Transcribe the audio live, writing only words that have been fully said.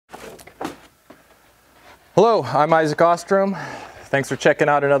Hello, I'm Isaac Ostrom. Thanks for checking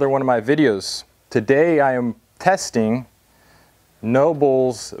out another one of my videos. Today I am testing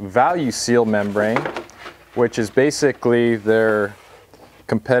Noble's Valueseal membrane, which is basically their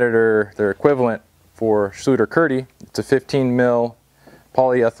competitor, their equivalent for Schluter Kerdi. It's a 15 mil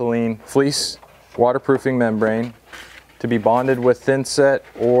polyethylene fleece waterproofing membrane to be bonded with thin set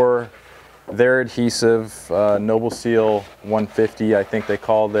or their adhesive, Valueseal 150, I think they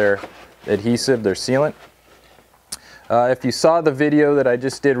call their adhesive, their sealant. If you saw the video that I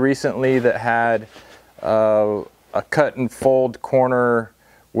just did recently that had a cut and fold corner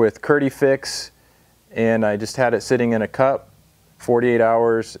with Kerdi Fix, and I just had it sitting in a cup, 48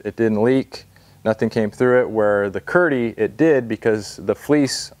 hours, it didn't leak, nothing came through it, where the Kerdi, it did, because the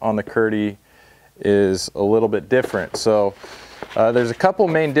fleece on the Kerdi is a little bit different. So there's a couple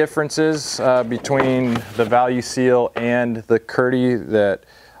main differences between the Valueseal and the Kerdi that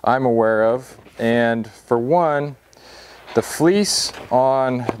I'm aware of. And for one, the fleece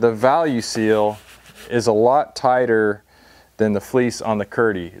on the Valueseal is a lot tighter than the fleece on the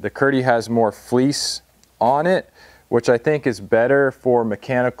Kerdi. The Kerdi has more fleece on it, which I think is better for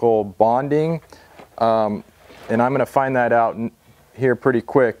mechanical bonding. And I'm going to find that out here pretty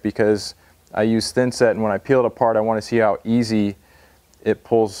quick because I use thin set, and when I peel it apart I want to see how easy it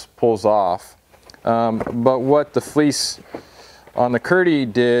pulls off. But what the fleece on the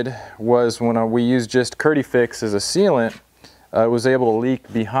Kerdi did was, when we used just Kerdi Fix as a sealant, it was able to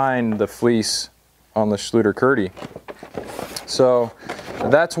leak behind the fleece on the Schluter Kerdi. So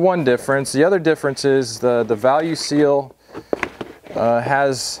that's one difference. The other difference is the Valueseal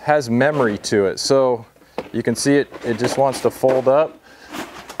has memory to it. So you can see it just wants to fold up.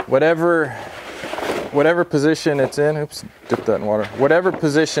 Whatever position it's in, oops, dipped that in water. Whatever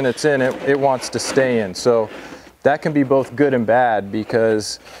position it's in, it wants to stay in. So that can be both good and bad,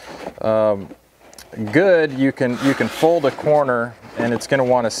 because good, you can fold a corner and it's going to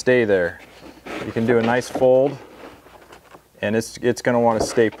want to stay there. You can do a nice fold and it's going to want to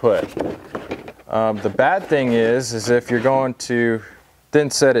stay put. The bad thing is if you're going to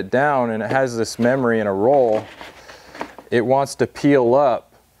thin set it down and it has this memory in a roll, it wants to peel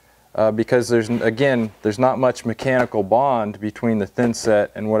up because there's not much mechanical bond between the thin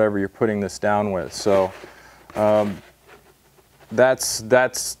set and whatever you're putting this down with. So that's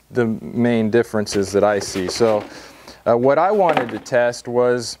the main differences that I see. So what I wanted to test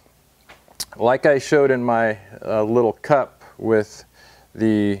was, like I showed in my little cup with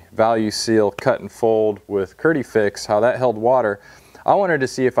the Valueseal cut and fold with Kerdi Fix, how that held water. I wanted to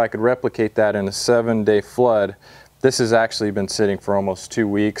see if I could replicate that in a 7-day flood. This has actually been sitting for almost 2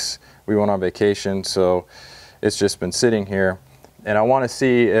 weeks. We went on vacation, so it's just been sitting here. And I want to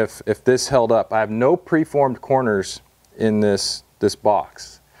see if this held up. I have no preformed corners in this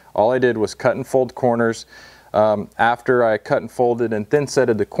box. All I did was cut and fold corners. After I cut and folded and thin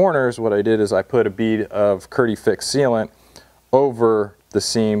setted the corners, what I did is I put a bead of Kerdi Fix sealant over the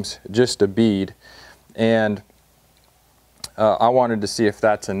seams, just a bead. And I wanted to see if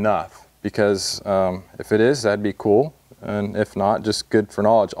that's enough, because if it is, that'd be cool. And if not, just good for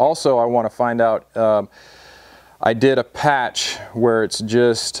knowledge. Also, I want to find out, I did a patch where it's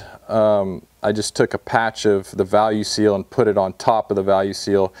just, I just took a patch of the Valueseal and put it on top of the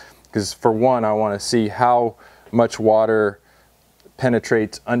Valueseal, because for one, I want to see how much water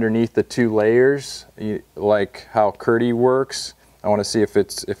penetrates underneath the two layers, like how Kerdi works. I want to see if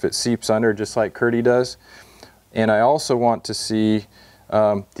it seeps under just like Kerdi does. And I also want to see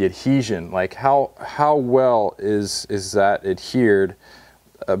the adhesion, like how well is that adhered,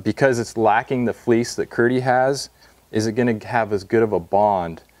 because it's lacking the fleece that Kerdi has. Is it going to have as good of a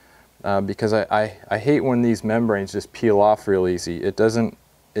bond? Because I hate when these membranes just peel off real easy. It doesn't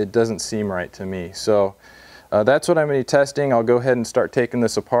seem right to me. So that's what I'm going to be testing. I'll go ahead and start taking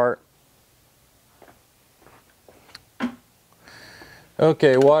this apart.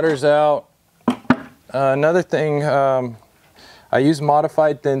 Okay, water's out. Another thing, I use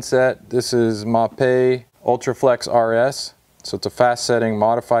modified thin set. This is Mapei Ultraflex RS. So it's a fast setting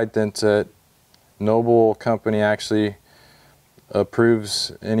modified thin set. Noble company actually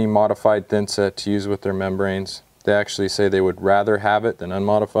approves any modified thin set to use with their membranes. They actually say they would rather have it than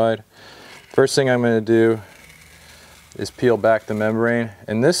unmodified. First thing I'm going to do is peel back the membrane,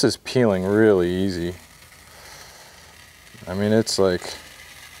 and this is peeling really easy. I mean, it's like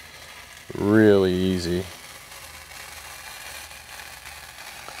really easy.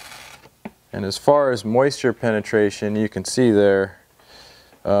 And as far as moisture penetration, you can see there,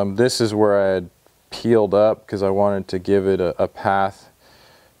 this is where I had peeled up because I wanted to give it a path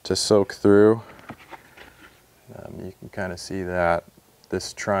to soak through. You can kind of see that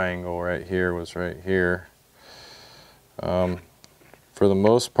this triangle right here was right here. For the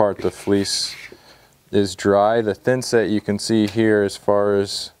most part, the fleece is dry. The thin set you can see here as far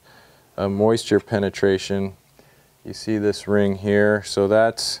as moisture penetration. You see this ring here, so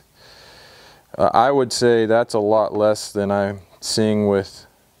that's I would say that's a lot less than I'm seeing with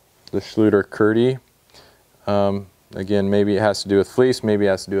the Schluter Kerdi. Again, maybe it has to do with fleece, maybe it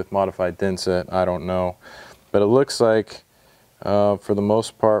has to do with modified thin set, I don't know. But it looks like for the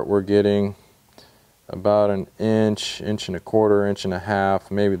most part we're getting about an inch, inch and a quarter, inch and a half,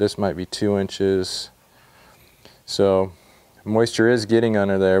 maybe this might be 2 inches. So moisture is getting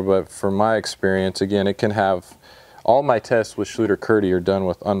under there, but from my experience, again, it can have, all my tests with Schluter Kerdi are done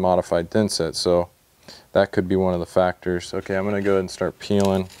with unmodified thin set, so that could be one of the factors. Okay, I'm going to go ahead and start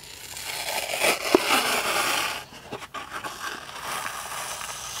peeling.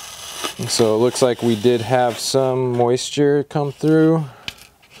 So it looks like we did have some moisture come through.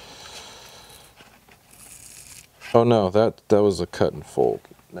 Oh no, that was a cut and fold.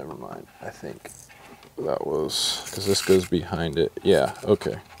 Never mind. I think that was, because this goes behind it. Yeah,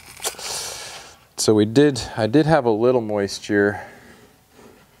 okay. So I did have a little moisture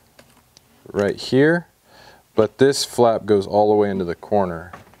right here, but this flap goes all the way into the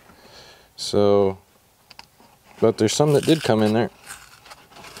corner. So, but there's some that did come in there.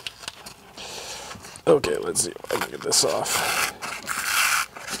 Okay, let's see if I can get this off.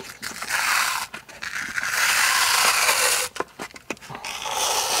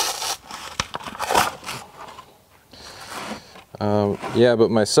 Yeah,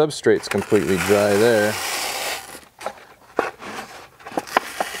 but my substrate's completely dry there.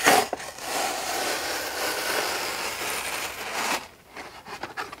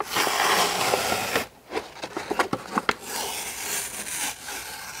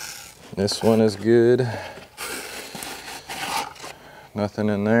 This one is good. Nothing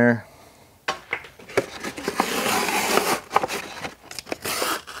in there.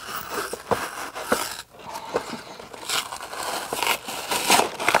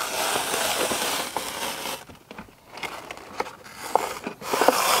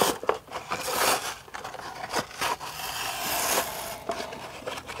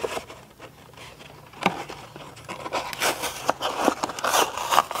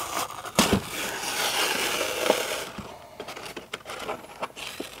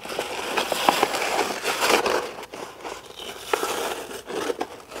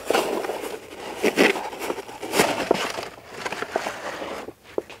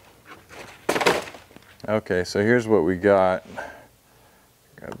 Okay, so here's what we got.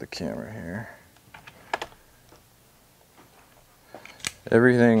 Grab the camera here.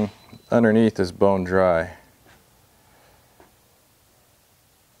 Everything underneath is bone dry.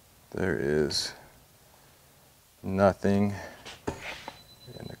 There is nothing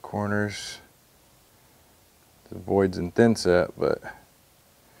in the corners. The voids and thin set, but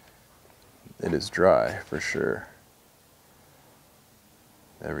it is dry for sure.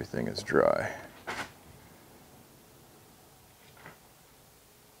 Everything is dry.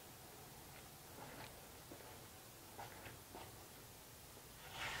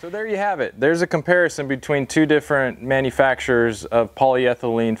 So there you have it. There's a comparison between two different manufacturers of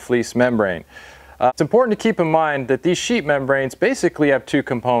polyethylene fleece membrane. It's important to keep in mind that these sheet membranes basically have two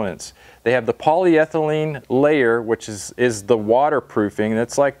components. They have the polyethylene layer, which is the waterproofing.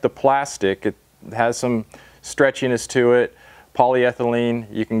 That's like the plastic. It has some stretchiness to it. Polyethylene,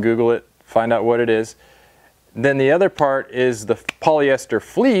 you can Google it, find out what it is. Then the other part is the polyester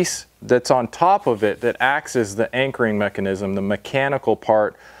fleece that's on top of it that acts as the anchoring mechanism, the mechanical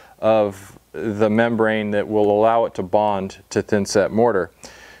part of the membrane that will allow it to bond to thin set mortar.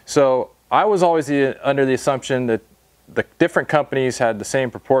 So I was always under the assumption that the different companies had the same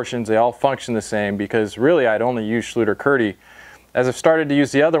proportions, they all function the same, because really I'd only use Schluter Kerdi. As I've started to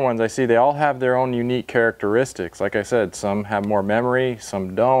use the other ones, I see they all have their own unique characteristics. Like I said, some have more memory,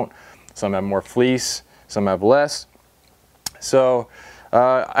 some don't, some have more fleece, some have less. So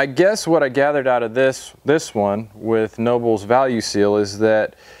I guess what I gathered out of this one with Noble's Valueseal is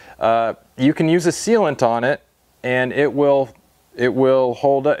that you can use a sealant on it and it will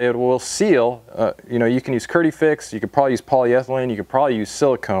hold up, it will seal. You know, you can use Kerdi Fix, you could probably use polyethylene, you could probably use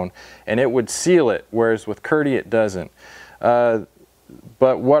silicone, and it would seal it, whereas with Kerdi it doesn't.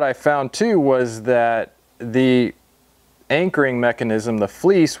 But what I found too was that the anchoring mechanism, the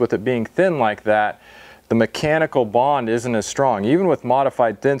fleece, with it being thin like that, the mechanical bond isn't as strong. Even with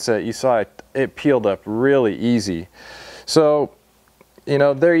modified thin set, you saw it peeled up really easy. So, you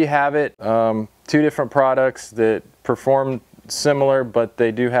know, there you have it. Two different products that perform similar, but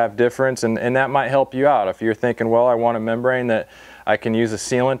they do have difference, and that might help you out. If you're thinking, well, I want a membrane that I can use a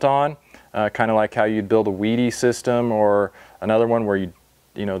sealant on, kind of like how you'd build a weedy system, or another one where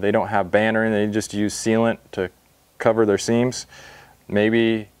they don't have bantering, they just use sealant to cover their seams.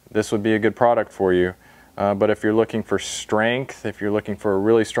 Maybe this would be a good product for you. But if you're looking for strength, if you're looking for a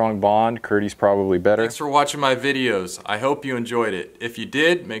really strong bond, Kerdi's probably better. Thanks for watching my videos. I hope you enjoyed it. If you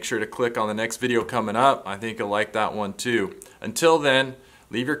did, make sure to click on the next video coming up. I think you'll like that one too. Until then,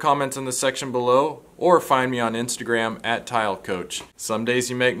 leave your comments in the section below, or find me on Instagram @TileCoach. Some days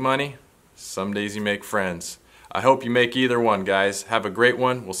you make money, some days you make friends. I hope you make either one, guys. Have a great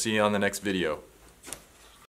one. We'll see you on the next video.